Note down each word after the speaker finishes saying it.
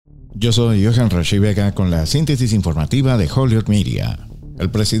Yo soy Jeffrey Epstein con la síntesis informativa de Holyoke Media. El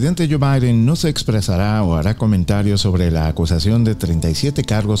presidente Joe Biden no se expresará o hará comentarios sobre la acusación de 37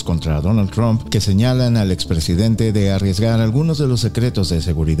 cargos contra Donald Trump que señalan al expresidente de arriesgar algunos de los secretos de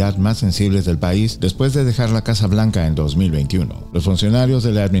seguridad más sensibles del país después de dejar la Casa Blanca en 2021. Los funcionarios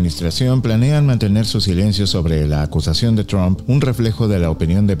de la administración planean mantener su silencio sobre la acusación de Trump, un reflejo de la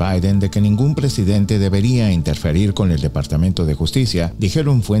opinión de Biden de que ningún presidente debería interferir con el Departamento de Justicia,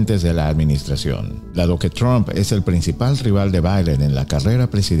 dijeron fuentes de la administración. Dado que Trump es el principal rival de Biden en la carrera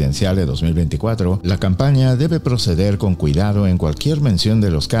presidencial de 2024, la campaña debe proceder con cuidado en cualquier mención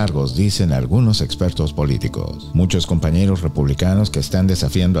de los cargos, dicen algunos expertos políticos. Muchos compañeros republicanos que están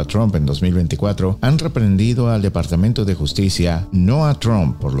desafiando a Trump en 2024 han reprendido al Departamento de Justicia, no a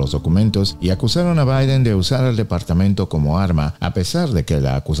Trump, por los documentos y acusaron a Biden de usar al departamento como arma, a pesar de que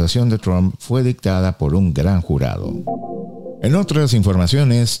la acusación de Trump fue dictada por un gran jurado. En otras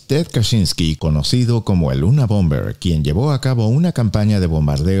informaciones, Ted Kaczynski, conocido como el Luna Bomber, quien llevó a cabo una campaña de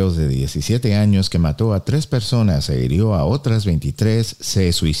bombardeos de 17 años que mató a 3 personas e hirió a otras 23,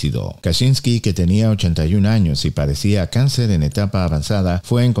 se suicidó. Kaczynski, que tenía 81 años y padecía cáncer en etapa avanzada,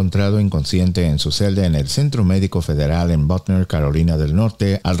 fue encontrado inconsciente en su celda en el Centro Médico Federal en Butner, Carolina del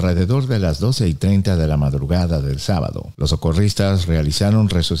Norte, alrededor de las 12:30 de la madrugada del sábado. Los socorristas realizaron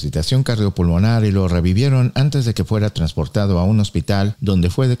resucitación cardiopulmonar y lo revivieron antes de que fuera transportado a un hospital, donde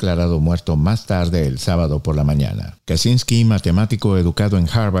fue declarado muerto más tarde el sábado por la mañana. Kaczynski, matemático educado en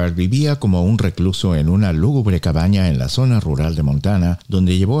Harvard, vivía como un recluso en una lúgubre cabaña en la zona rural de Montana,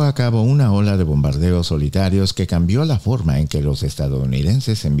 donde llevó a cabo una ola de bombardeos solitarios que cambió la forma en que los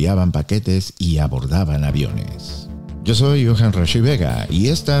estadounidenses enviaban paquetes y abordaban aviones. Yo soy Jeffrey Epstein y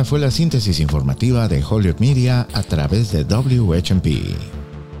esta fue la síntesis informativa de Holyoke Media a través de WHMP.